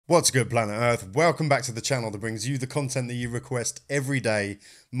What's good, planet Earth? Welcome back to the channel that brings you the content that you request every day.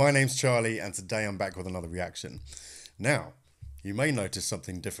 My name's Charlie, and today I'm back with another reaction. Now, you may notice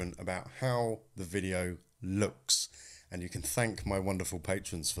something different about how the video looks, and you can thank my wonderful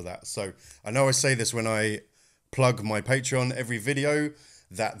patrons for that. So, I know I say this when I plug my Patreon every video,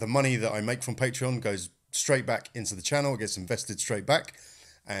 that the money that I make from Patreon goes straight back into the channel, it gets invested straight back,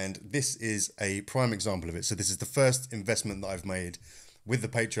 and this is a prime example of it. So this is the first investment that I've made with the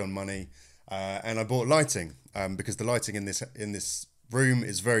Patreon money, and I bought lighting because the lighting in this room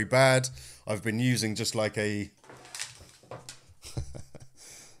is very bad. I've been using just like a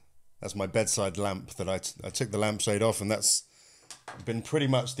that's my bedside lamp that I took the lampshade off, and that's been pretty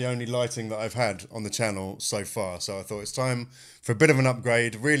much the only lighting that I've had on the channel so far. So I thought it's time for a bit of an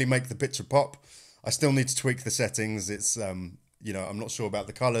upgrade, really make the picture pop. I still need to tweak the settings. It's you know, I'm not sure about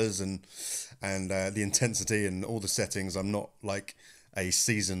the colors and the intensity and all the settings. I'm not like a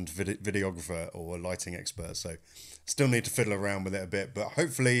seasoned videographer or a lighting expert, so still need to fiddle around with it a bit, but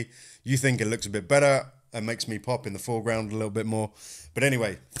hopefully you think it looks a bit better and makes me pop in the foreground a little bit more. But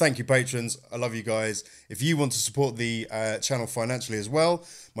anyway, thank you, patrons. I love you guys. If you want to support the channel financially as well,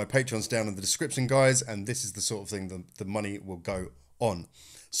 my Patreon's down in the description, guys, and this is the sort of thing that the money will go on.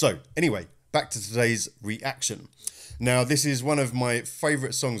 So anyway, back to today's reaction. Now, this is one of my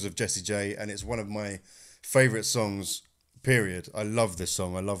favorite songs of Jesse J, and it's one of my favorite songs, period. I love this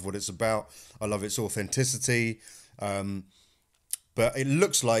song. I love what it's about. I love its authenticity. But it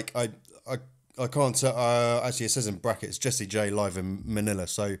looks like I can't tell. Actually, it says in brackets Jesse J live in Manila.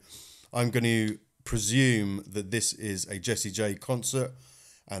 So I'm going to presume that this is a Jesse J concert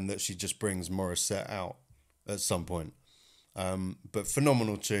and that she just brings Morissette out at some point. But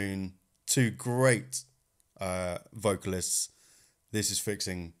phenomenal tune. Two great vocalists. This is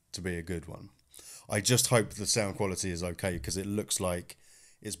fixing to be a good one. I just hope the sound quality is okay, because it looks like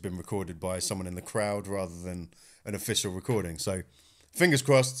it's been recorded by someone in the crowd rather than an official recording. So fingers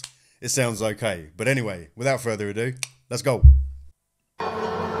crossed it sounds okay. But anyway, without further ado, let's go.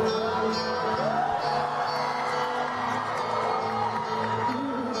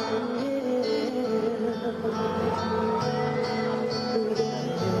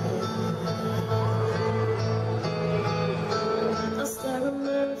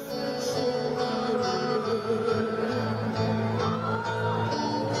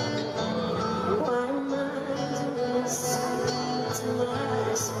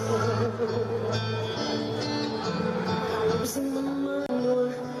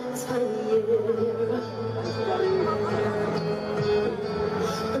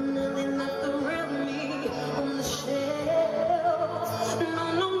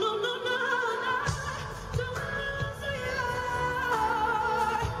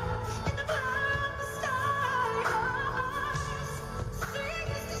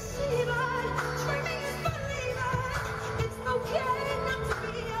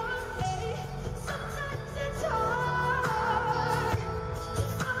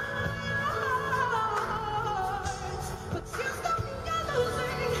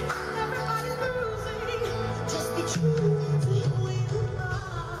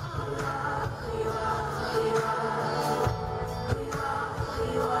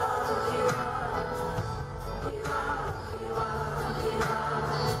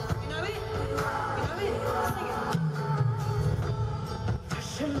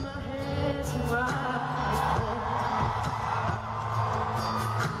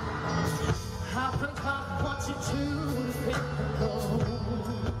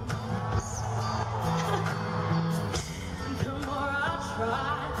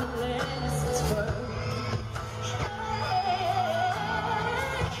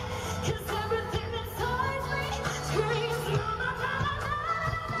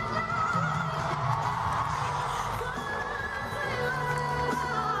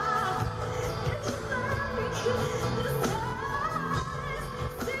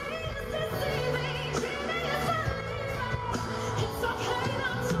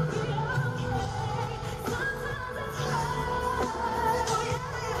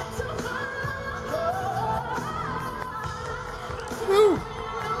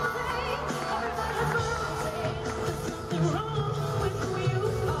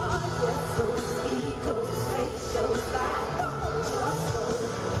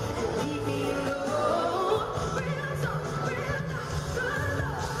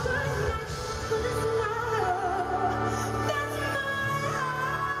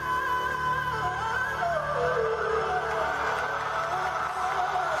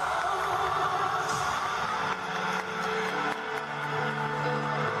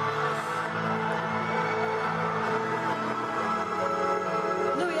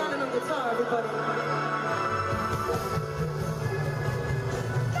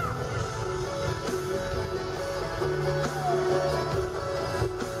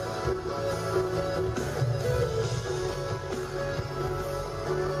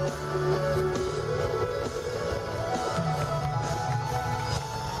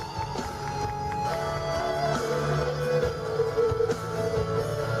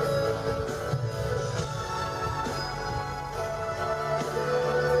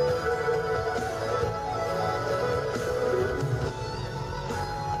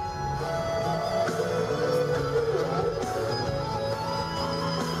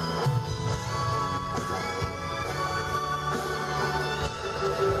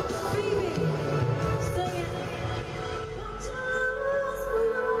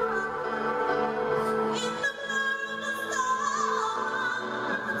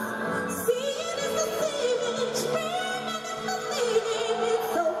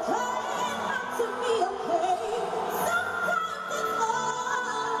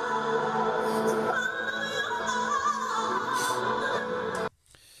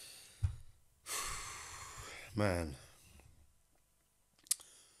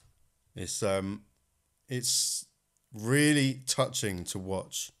 It's it's really touching to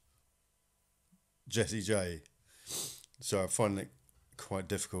watch Jesse J. So I find it quite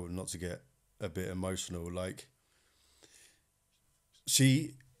difficult not to get a bit emotional. Like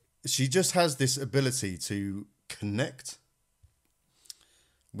she she just has this ability to connect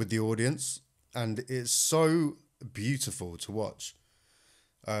with the audience, and it's so beautiful to watch.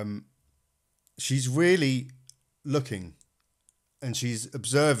 She's really looking and she's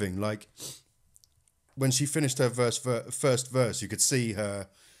observing. Like when she finished her first verse, you could see her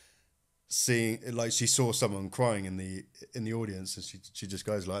seeing, like she saw someone crying in the audience, and she just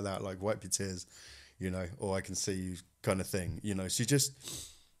goes like that, like wipe your tears, or I can see you kind of thing. She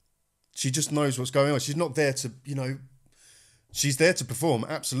just knows what's going on. She's not there to, she's there to perform,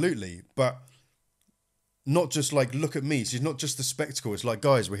 absolutely, but not just like, look at me. She's not just the spectacle. It's like,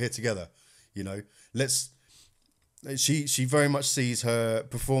 guys, we're here together. Let's. She very much sees her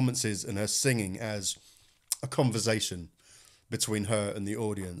performances and her singing as a conversation between her and the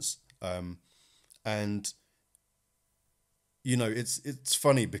audience. And it's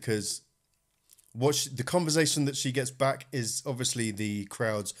funny because the conversation that she gets back is obviously the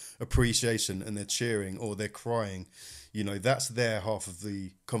crowd's appreciation, and they're cheering or they're crying. That's their half of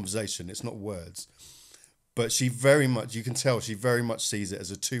the conversation. It's not words. But she very much, you can tell, she very much sees it as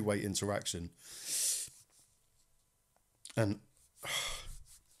a two-way interaction. And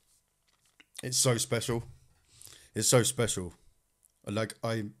it's so special. It's so special.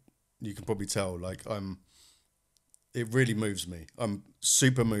 You can probably tell, it really moves me. I'm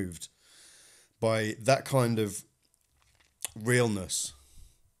super moved by that kind of realness.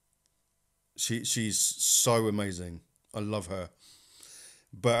 She's so amazing. I love her.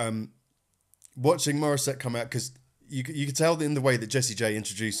 But watching Morissette come out, because you can tell in the way that Jesse J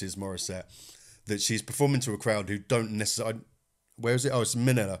introduces Morissette that she's performing to a crowd who don't necessarily. Where is it? Oh, it's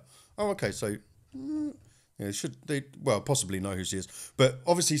Minetta. Oh, okay. So, should they possibly know who she is, but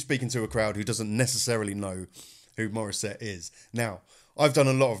obviously speaking to a crowd who doesn't necessarily know who Morissette is. Now, I've done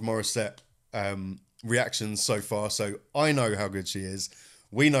a lot of Morissette reactions so far, so I know how good she is.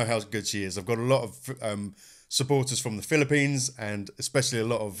 We know how good she is. I've got a lot of supporters from the Philippines, and especially a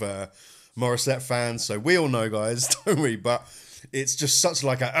lot of Morissette fans. So we all know, guys, don't we? But it's just such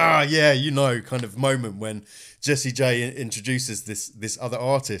like a kind of moment when Jesse J introduces this other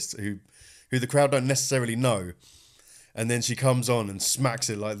artist who the crowd don't necessarily know, and then she comes on and smacks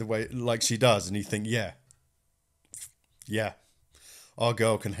it like she does, and you think, yeah, our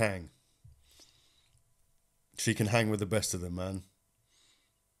girl can hang. She can hang with the best of them, man.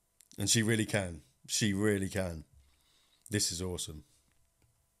 And she really can. She really can. This is awesome.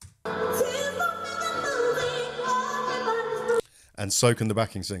 And so can the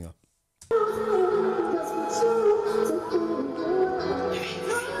backing singer.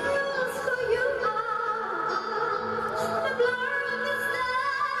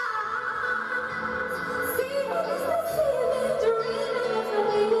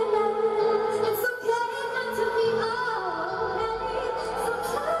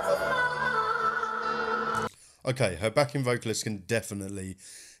 Okay, her backing vocalist can definitely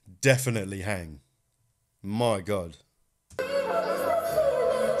hang. My God.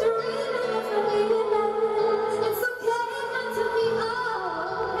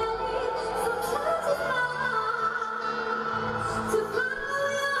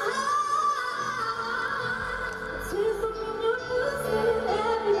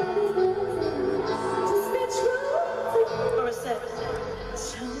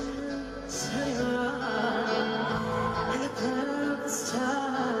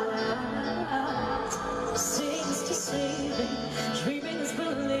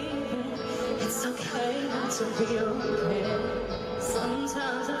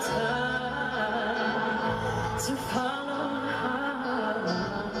 Sometimes it's hard to follow my heart,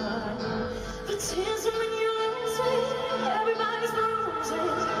 but tears are in your eyes, everybody's bruising.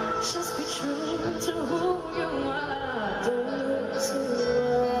 Just be true to who you are.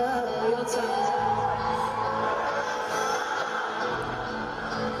 Your time.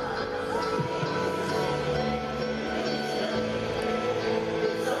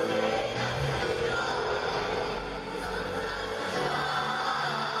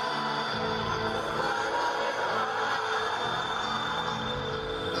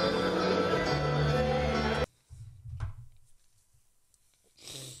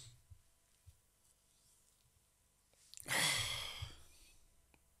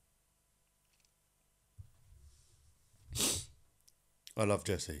 I love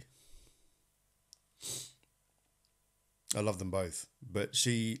Jessie. I love them both. But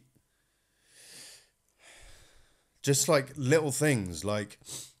she... just like little things, like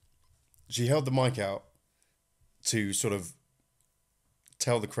she held the mic out to sort of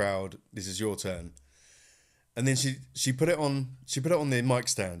tell the crowd, this is your turn. And then she put it on the mic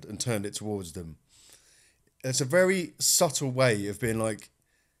stand and turned it towards them. It's a very subtle way of being like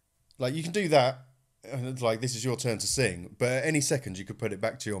you can do that, and it's like, this is your turn to sing, but at any second you could put it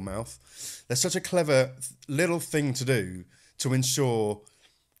back to your mouth. That's such a clever little thing to do to ensure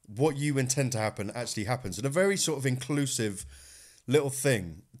what you intend to happen actually happens. And a very sort of inclusive little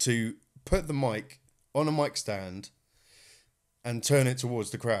thing to put the mic on a mic stand and turn it towards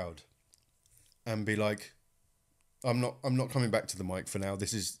the crowd and be like, I'm not coming back to the mic for now.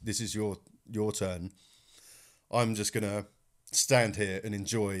 This is your turn. I'm just gonna stand here and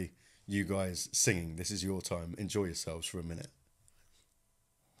enjoy you guys singing. This is your time. Enjoy yourselves for a minute.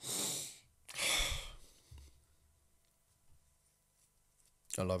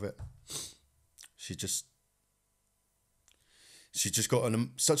 I love it. She just got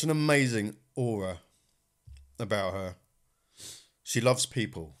such an amazing aura about her. She loves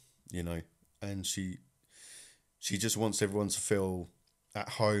people, you know, and she just wants everyone to feel at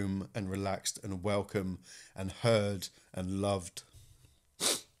home and relaxed and welcome and heard and loved.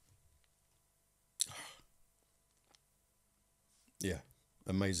 Yeah,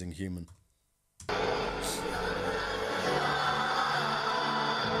 amazing human.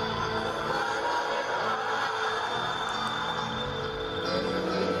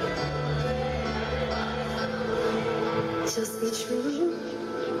 Just be true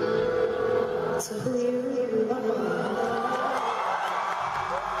to who you are.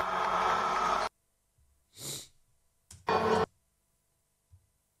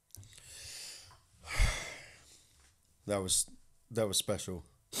 That was special.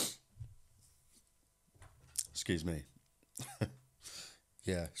 Excuse me.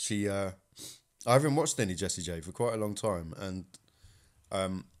 Yeah, I haven't watched any Jesse J for quite a long time, and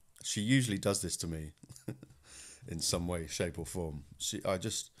she usually does this to me in some way, shape, or form. I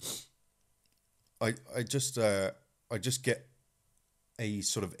just get a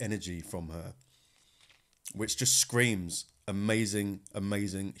sort of energy from her, which just screams amazing,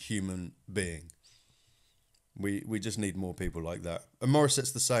 amazing human being. We just need more people like that. And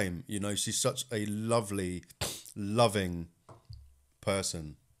Morissette's the same. You know, she's such a lovely, loving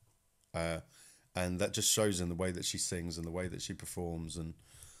person. And that just shows in the way that she sings and the way that she performs. And,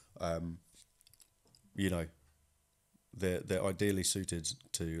 you know, they're ideally suited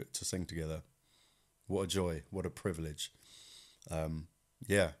to sing together. What a joy. What a privilege.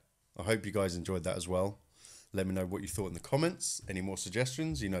 Yeah, I hope you guys enjoyed that as well. Let me know what you thought in the comments. Any more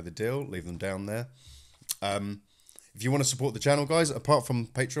suggestions? You know the deal. Leave them down there. If you want to support the channel, guys, apart from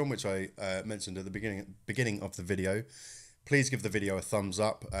Patreon, which I mentioned at the beginning of the video, please give the video a thumbs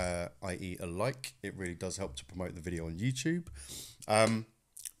up, i.e. a like. It really does help to promote the video on YouTube.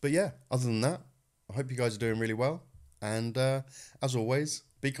 But yeah, other than that, I hope you guys are doing really well. And as always,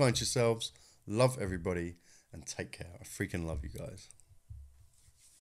 be kind to yourselves, love everybody, and take care. I freaking love you guys.